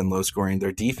this year have been low scoring.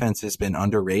 Their defense has been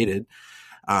underrated.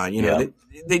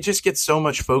 They just get so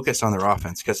much focus on their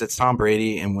offense because it's Tom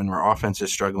Brady. And when our offense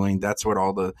is struggling, that's what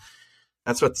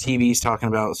TV's talking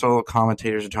about. That's what all the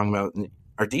commentators are talking about.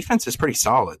 Our defense is pretty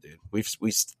solid, dude. We've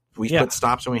put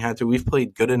stops when we had to. We've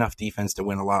played good enough defense to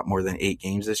win a lot more than 8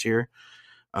 games this year.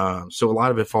 So a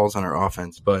lot of it falls on our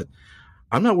offense, but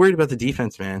I'm not worried about the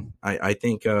defense, man. I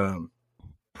think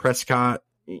Prescott,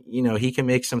 he can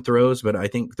make some throws, but I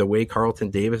think the way Carlton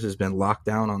Davis has been locked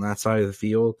down on that side of the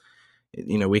field,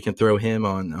 we can throw him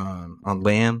on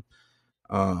Lamb.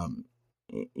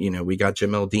 We got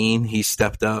Jamel Dean. He's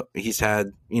stepped up. He's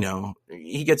had,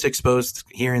 he gets exposed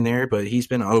here and there, but he's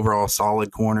been an overall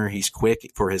solid corner. He's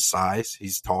quick for his size.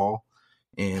 He's tall.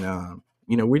 And,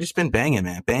 we've just been banging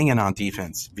on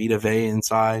defense. Vita Vea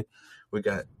inside. We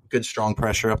got good, strong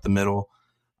pressure up the middle.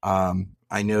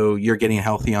 I know you're getting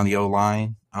healthy on the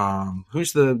O-line.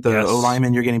 Who's the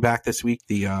O-lineman you're getting back this week?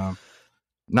 The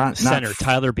center,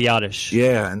 Tyler Biadasz.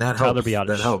 Yeah, and that helps. Tyler Biadasz.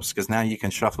 That helps because now you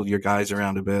can shuffle your guys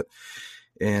around a bit.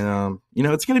 And,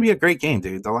 it's going to be a great game,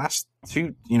 dude. The last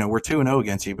two, we're 2-0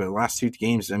 against you, but the last two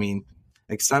games, I mean,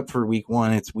 except for week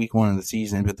one, it's week one of the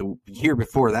season. But the year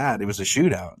before that, it was a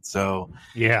shootout. So,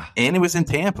 yeah. And it was in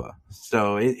Tampa.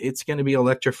 So it's going to be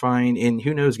electrifying. And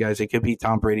who knows, guys, it could be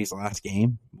Tom Brady's last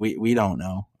game. We don't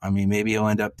know. I mean, maybe he'll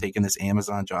end up taking this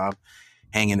Amazon job,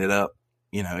 hanging it up.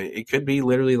 It could be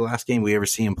literally the last game we ever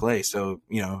see him play. So,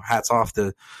 hats off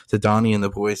to Donnie and the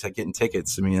boys at getting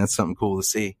tickets. I mean, that's something cool to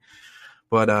see.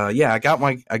 But I got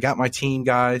my team,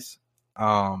 guys.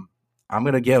 I'm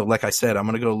gonna go, like I said, I'm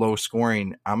gonna go low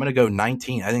scoring. I'm gonna go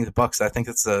 19. I think the Bucks. I think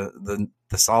it's the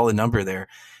solid number there.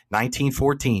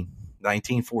 19-14. I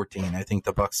think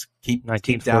the Bucks keep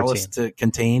Dallas to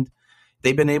contained.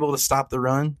 They've been able to stop the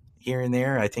run here and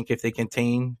there. I think if they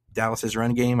contain Dallas's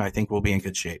run game, I think we'll be in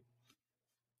good shape.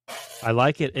 I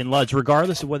like it. And Ludge,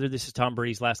 regardless of whether this is Tom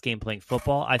Brady's last game playing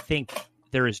football, I think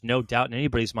there is no doubt in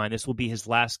anybody's mind this will be his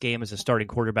last game as a starting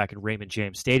quarterback at Raymond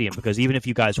James Stadium, because even if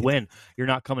you guys win, you're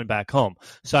not coming back home.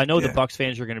 So I know the Bucs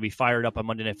fans are going to be fired up on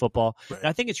Monday Night Football. Right. And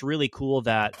I think it's really cool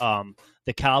that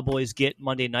the Cowboys get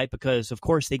Monday night because, of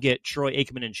course, they get Troy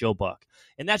Aikman and Joe Buck.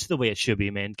 And that's the way it should be,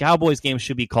 man. Cowboys games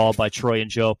should be called by Troy and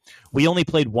Joe. We only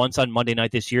played once on Monday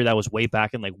night this year. That was way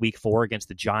back in week 4 against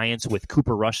the Giants with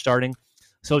Cooper Rush starting.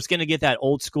 So it's going to get that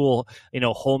old school,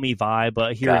 homey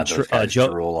vibe here. God, in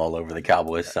Joe roll all over the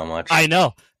Cowboys so much. I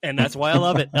know, and that's why I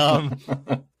love it.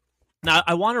 Now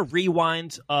I want to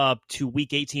rewind to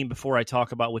Week 18 before I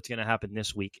talk about what's going to happen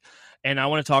this week, and I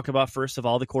want to talk about first of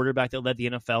all the quarterback that led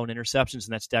the NFL in interceptions,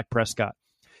 and that's Dak Prescott.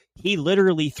 He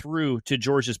literally threw, to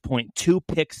George's point, 2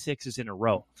 pick sixes in a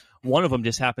row. One of them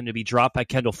just happened to be dropped by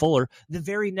Kendall Fuller. The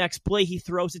very next play, he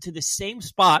throws it to the same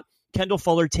spot. Kendall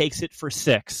Fuller takes it for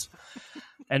 6.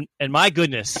 And my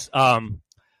goodness,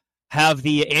 have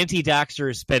the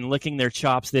anti-Daxters been licking their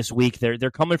chops this week? They're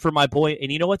coming for my boy,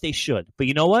 and you know what? They should. But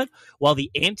you know what? While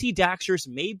the anti-Daxters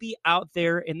may be out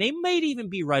there, and they might even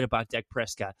be right about Dak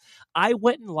Prescott, I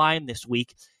went in line this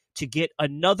week to get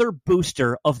another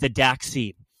booster of the Dak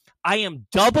seed. I am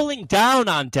doubling down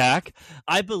on Dak.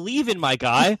 I believe in my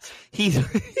guy. He's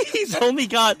only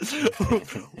got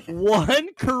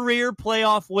one career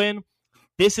playoff win.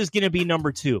 This is going to be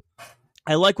number 2.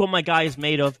 I like what my guy is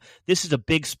made of. This is a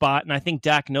big spot, and I think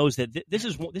Dak knows that this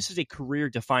is a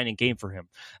career-defining game for him.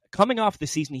 Coming off the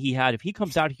season he had, if he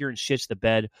comes out here and shits the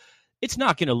bed, it's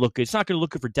not going to look good. It's not going to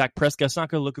look good for Dak Prescott. It's not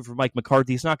going to look good for Mike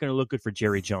McCarthy. It's not going to look good for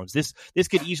Jerry Jones. This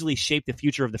could easily shape the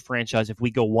future of the franchise if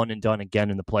we go one and done again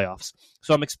in the playoffs.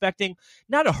 So I'm expecting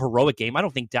not a heroic game. I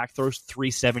don't think Dak throws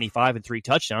 375 and 3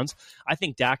 touchdowns. I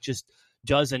think Dak just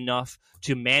does enough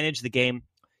to manage the game.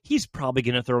 He's probably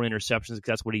going to throw interceptions because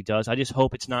that's what he does. I just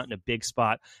hope it's not in a big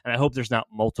spot, and I hope there's not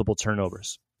multiple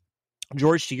turnovers.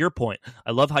 George, to your point,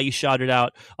 I love how you shouted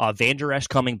out Van Der Esch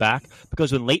coming back,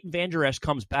 because when Leighton Van Der Esch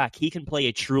comes back, he can play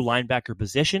a true linebacker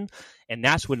position, and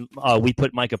that's when we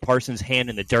put Micah Parsons'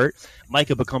 hand in the dirt.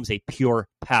 Micah becomes a pure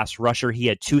pass rusher. He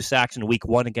had 2 sacks in week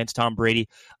 1 against Tom Brady.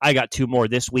 I got 2 more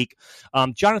this week.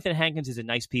 Jonathan Hankins is a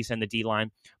nice piece on the D-line,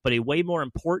 but a way more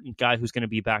important guy who's going to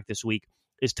be back this week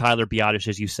is Tyler Biadasz,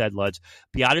 as you said, Luds.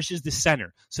 Biadasz is the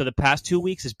center. So the past 2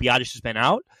 weeks, as Biadasz has been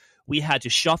out, we had to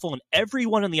shuffle, and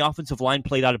everyone on the offensive line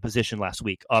played out of position last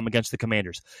week against the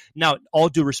Commanders. Now, all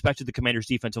due respect to the Commanders'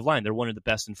 defensive line, they're one of the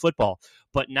best in football.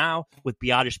 But now, with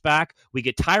Biadasz back, we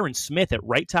get Tyron Smith at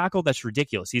right tackle. That's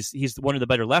ridiculous. He's one of the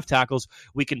better left tackles.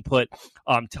 We can put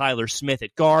Tyler Smith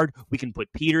at guard. We can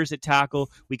put Peters at tackle.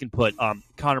 We can put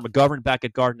Connor McGovern back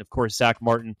at guard. And, of course, Zach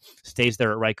Martin stays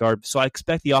there at right guard. So I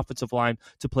expect the offensive line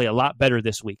to play a lot better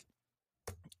this week.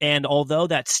 And although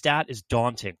that stat is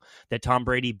daunting, that Tom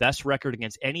Brady best record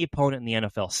against any opponent in the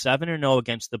NFL, 7-0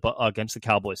 against the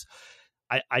Cowboys,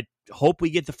 I hope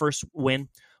we get the first win.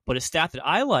 But a stat that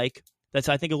I like, that's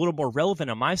I think a little more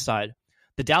relevant on my side,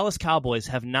 the Dallas Cowboys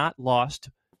have not lost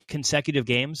consecutive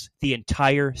games the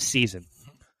entire season.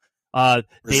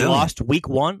 They lost week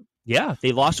 1. Yeah,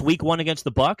 they lost week 1 against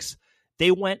the Bucs. They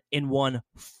went and won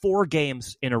 4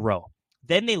 games in a row.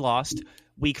 Then they lost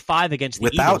week 5 against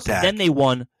the Eagles. Dak. Then they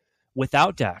won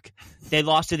without Dak. They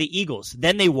lost to the Eagles.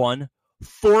 Then they won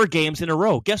 4 games in a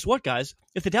row. Guess what, guys?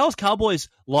 If the Dallas Cowboys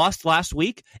lost last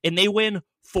week and they win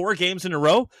 4 games in a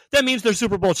row, that means they're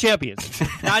Super Bowl champions.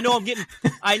 Now, I know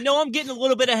I'm getting a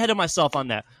little bit ahead of myself on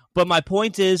that, but my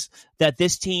point is that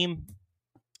this team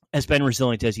has been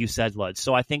resilient, as you said, Lud.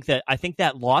 So I think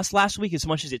that loss last week, as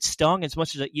much as it stung, as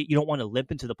much as you don't want to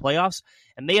limp into the playoffs,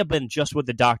 and may have been just what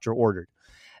the doctor ordered.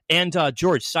 And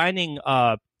George, signing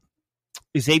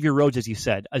Xavier Rhodes, as you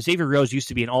said. Xavier Rhodes used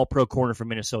to be an all-pro corner for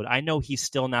Minnesota. I know he's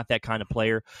still not that kind of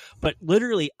player, but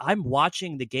literally, I'm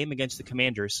watching the game against the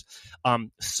Commanders.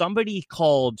 Somebody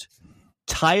called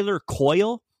Tyler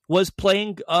Coyle was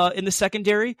playing in the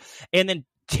secondary, and then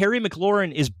Terry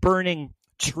McLaurin is burning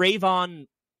Trayvon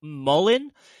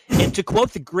Mullen. And to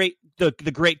quote the great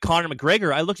Conor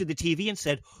McGregor, I looked at the TV and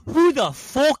said, "Who the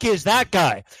fuck is that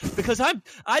guy?" Because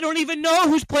I don't even know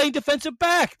who's playing defensive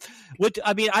back.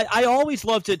 I always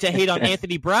love to hate on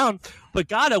Anthony Brown, but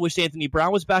God, I wish Anthony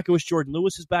Brown was back. I wish Jordan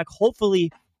Lewis is back.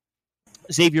 Hopefully,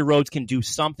 Xavier Rhodes can do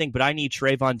something, but I need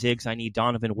Trayvon Diggs. I need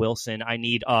Donovan Wilson. I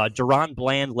need Deron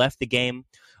Bland left the game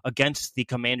against the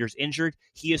Commanders injured.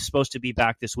 He is supposed to be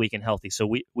back this week and healthy, so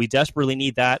we desperately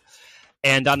need that.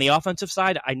 And on the offensive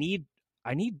side, I need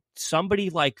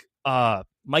somebody like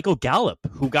Michael Gallup,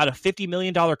 who got a $50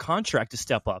 million contract, to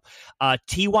step up.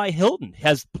 T.Y. Hilton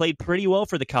has played pretty well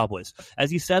for the Cowboys.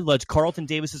 As you said, Ludge, Carlton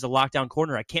Davis is a lockdown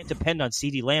corner. I can't depend on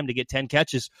CeeDee Lamb to get 10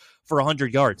 catches for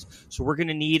 100 yards. So we're going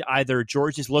to need either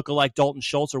George's lookalike Dalton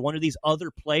Schultz or one of these other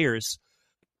players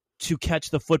to catch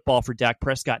the football for Dak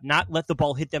Prescott, not let the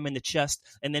ball hit them in the chest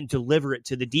and then deliver it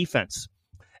to the defense.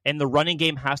 And the running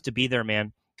game has to be there,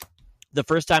 man. The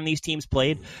first time these teams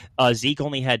played, Zeke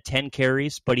only had 10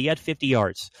 carries, but he had 50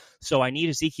 yards. So I need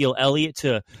Ezekiel Elliott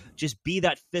to just be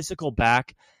that physical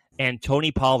back. And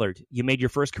Tony Pollard, you made your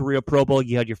first career Pro Bowl.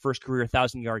 You had your first career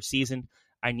 1,000-yard season.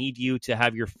 I need you to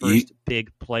have your first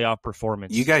big playoff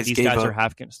performance. You guys gave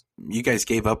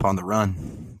up on the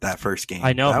run that first game.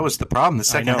 I know. That was the problem. The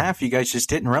second half, you guys just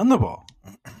didn't run the ball.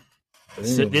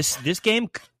 So this game,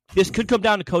 this could come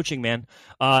down to coaching, man.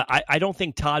 I don't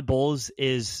think Todd Bowles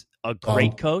is a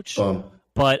great coach,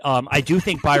 but I do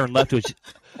think Byron Leftwich.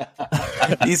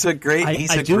 He's a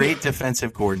great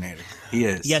defensive coordinator. He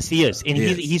is. Yes, he is, and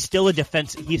he's still a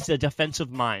defense. He's a defensive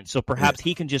mind, so perhaps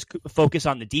he can just focus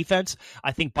on the defense.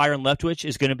 I think Byron Leftwich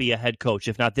is going to be a head coach,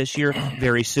 if not this year,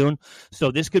 very soon.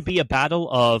 So this could be a battle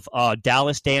of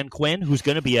Dallas Dan Quinn, who's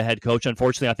going to be a head coach.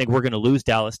 Unfortunately, I think we're going to lose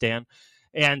Dallas Dan,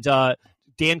 and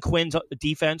Dan Quinn's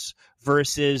defense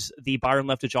versus the Byron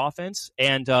Leftwich offense,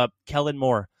 and Kellen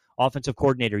Moore, offensive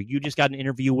coordinator. You just got an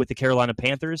interview with the Carolina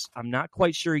Panthers. I'm not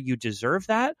quite sure you deserve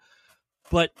that,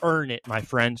 but earn it, my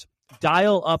friend.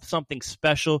 Dial up something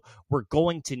special. We're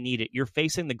going to need it. You're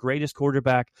facing the greatest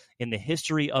quarterback in the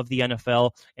history of the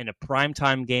NFL in a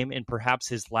primetime game and perhaps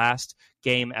his last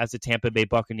game as a Tampa Bay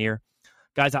Buccaneer.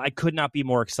 Guys, I could not be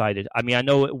more excited. I mean, I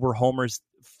know we're homers.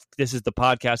 This is the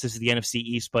podcast. This is the NFC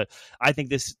East, but I think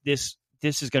this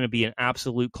is going to be an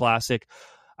absolute classic.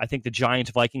 I think the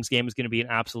Giants-Vikings game is going to be an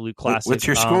absolute classic. What's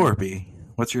your score, B?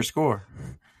 What's your score?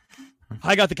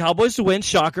 I got the Cowboys to win.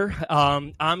 Shocker.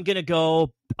 I'm going to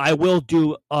go – I will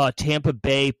do Tampa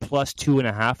Bay plus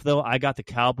 2.5, though. I got the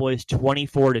Cowboys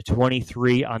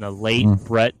 24-23 on a late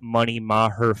Brett Money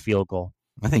Maher field goal.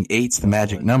 I think 8's the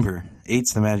magic number.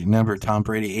 8's the magic number. Tom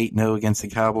Brady 8-0 against the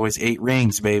Cowboys. 8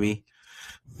 rings, baby.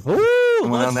 Ooh,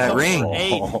 going on that ring.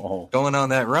 8. Going on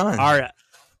that run. All right.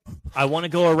 I want to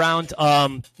go around.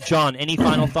 John, any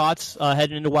final thoughts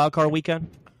heading into Wild Card Weekend?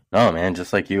 No, man,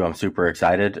 just like you, I'm super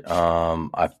excited.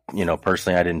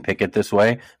 Personally, I didn't pick it this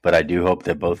way, but I do hope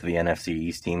that both of the NFC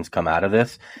East teams come out of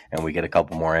this and we get a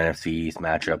couple more NFC East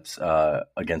matchups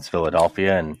against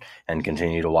Philadelphia and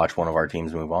continue to watch one of our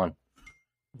teams move on.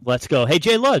 Let's go. Hey,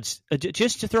 Jay Ludds,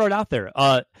 just to throw it out there,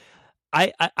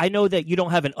 I know that you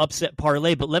don't have an upset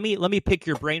parlay, but let me pick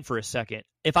your brain for a second.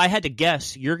 If I had to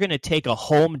guess, you're going to take a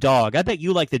home dog. I bet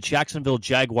you like the Jacksonville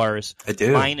Jaguars. I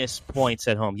do. Minus points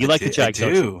at home. You like the Jags?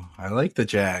 I do. I like the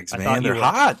Jags, man. They're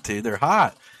hot, dude. They're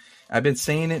hot. I've been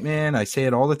saying it, man. I say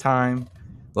it all the time.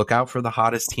 Look out for the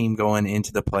hottest team going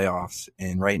into the playoffs.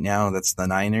 And right now, that's the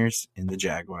Niners and the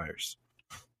Jaguars.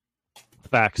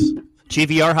 Facts.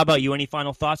 GVR, how about you? Any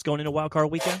final thoughts going into Wild Card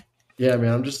Weekend? Yeah,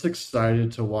 man, I'm just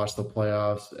excited to watch the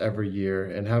playoffs every year,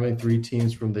 and having 3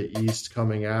 teams from the East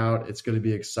coming out, it's going to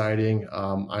be exciting.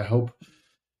 I hope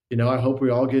we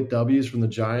all get W's from the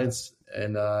Giants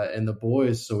and the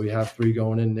boys, so we have 3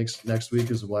 going in next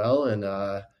week as well. And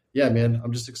yeah, man,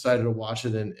 I'm just excited to watch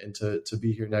it and to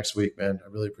be here next week, man. I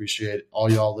really appreciate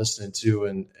all y'all listening to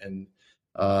and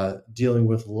dealing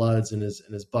with Luds and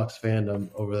his Bucks fandom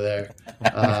over there.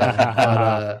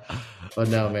 But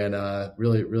no, man,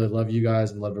 really, really love you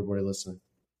guys and love everybody listening.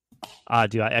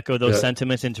 Do I echo those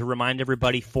sentiments? And to remind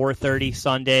everybody, 4:30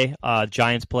 Sunday,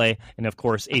 Giants play, and of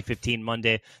course 8:15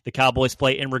 Monday, the Cowboys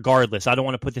play. And regardless, I don't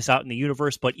want to put this out in the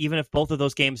universe, but even if both of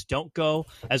those games don't go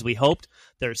as we hoped,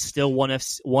 there's still one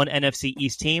NFC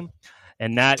East team,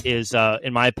 and that is,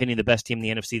 in my opinion, the best team in the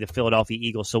NFC, the Philadelphia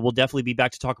Eagles. So we'll definitely be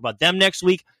back to talk about them next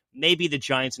week. Maybe the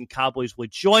Giants and Cowboys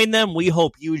would join them. We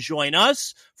hope you join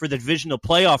us for the divisional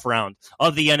playoff round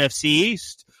of the NFC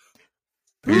East.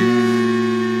 Peace.